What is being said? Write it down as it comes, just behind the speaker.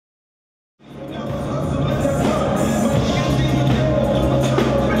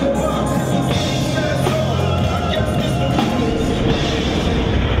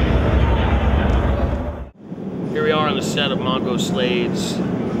Slade's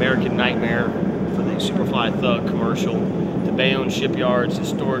American Nightmare for the Superfly Thug commercial. The Bayonne Shipyard's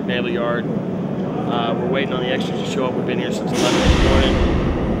historic naval yard. We're waiting on the extras to show up. We've been here since 11 in the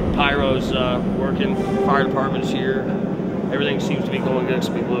morning. Pyro's working. Fire department's here. Everything seems to be going good.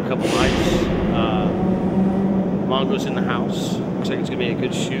 So we blew a couple lights. Mongo's in the house. Looks like it's gonna be a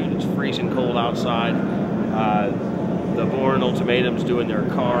good shoot. It's freezing cold outside. The Bourne Ultimatum's doing their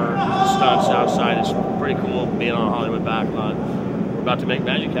car stunts outside. It's pretty cool being on Hollywood backlot. We're about to make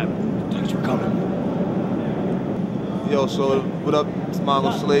magic happen. Thanks for coming. Yo, so what up? It's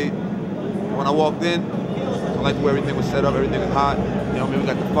Mongo Slade. When I walked in, I liked the way everything was set up. Everything was hot. You know what I mean? We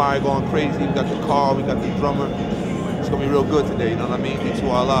got the fire going crazy. We got the car. We got the drummer. It's gonna be real good today. You know what I mean? These two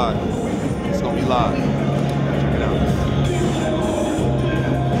are live. It's gonna be live. Check it out.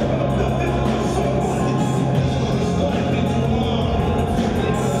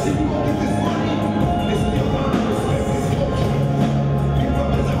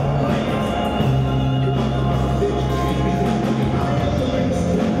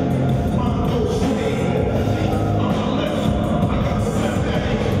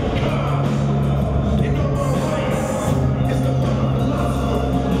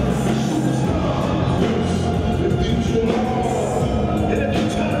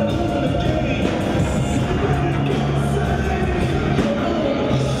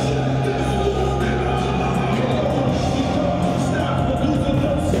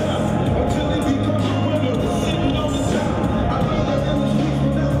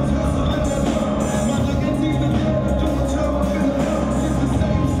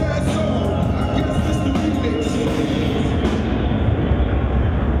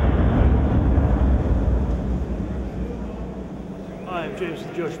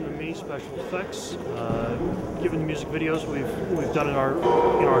 Special effects. Given the music videos we've done in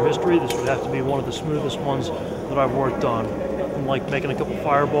our history, this would have to be one of the smoothest ones that I've worked on. I'm like making a couple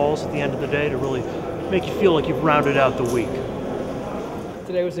fireballs at the end of the day to really make you feel like you've rounded out the week.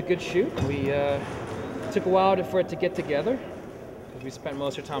 Today was a good shoot. We took a while for it to get together because we spent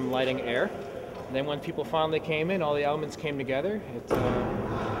most of our time lighting air. And then when people finally came in, all the elements came together. It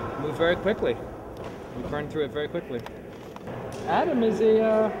moved very quickly. We burned through it very quickly. Adam is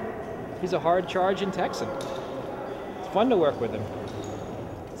he's a hard-charging Texan. It's fun to work with him.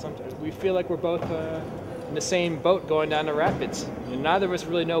 Sometimes we feel like we're both in the same boat going down the rapids. And neither of us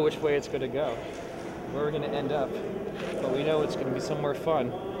really know which way it's going to go, where we're going to end up. But we know it's going to be somewhere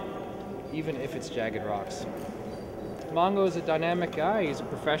fun, even if it's jagged rocks. Mongo is a dynamic guy. He's a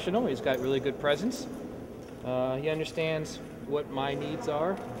professional. He's got really good presence. He understands what my needs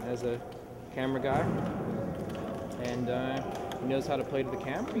are as a camera guy. And he knows how to play to the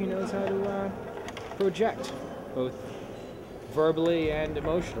camera. He knows how to project, both verbally and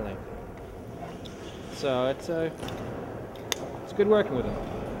emotionally. So it's good working with him.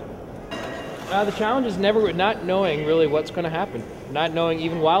 The challenge is never not knowing really what's going to happen, not knowing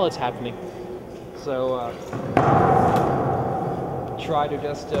even while it's happening. So try to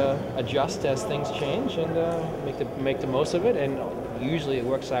just adjust as things change and make the most of it. And usually it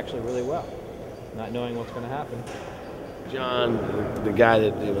works actually really well, not knowing what's going to happen. John, the guy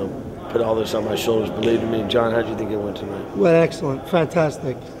that put all this on my shoulders, believed in me. John, how do you think it went tonight? Well, excellent,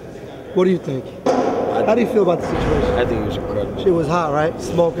 fantastic. What do you think? How do you feel about the situation? I think it was incredible. It was hot, right?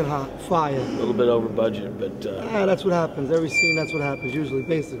 Smoking hot, fire. A little bit over budget, but that's what happens. Every scene, that's what happens usually,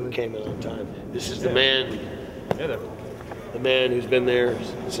 basically. Came in on time. This is the man. The man who's been there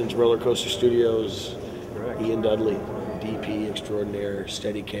since Roller Coaster Studios. Correct. Ian Dudley, DP extraordinaire,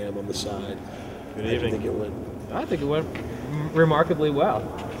 steady cam on the side. Good evening. I think it went. I think it went remarkably well.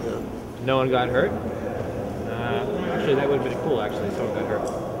 Yeah. No one got hurt. Actually, that would have been cool. Actually, someone got hurt. As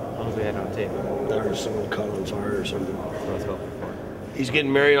long as we had it on tape. I heard someone caught on fire or something. That's what I was hoping for. He's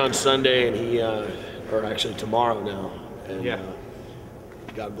getting married on Sunday, and he, or actually tomorrow now. And, yeah.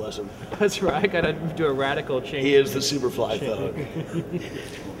 God bless him. That's right. I gotta do a radical change. He is the Superfly Thug.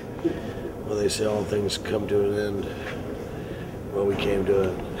 Well, they say all things come to an end. Well, we came to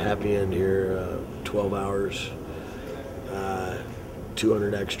a happy end here. 12 hours,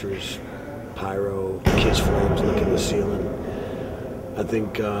 200 extras, pyro, kiss flames licking the ceiling. I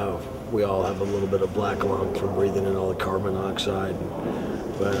think we all have a little bit of black lung from breathing in all the carbon monoxide,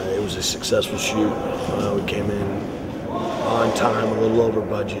 but it was a successful shoot. We came in on time, a little over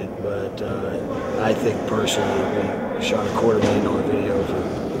budget, but I think personally we shot a $250,000 video for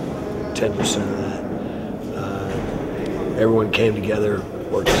 10% of that. Everyone came together,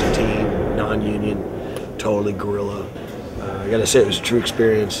 worked as a team, non-union, totally guerrilla. I gotta say, it was a true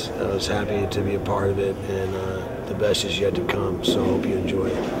experience. I was happy to be a part of it, and the best is yet to come, so I hope you enjoy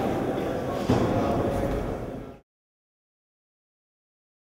it.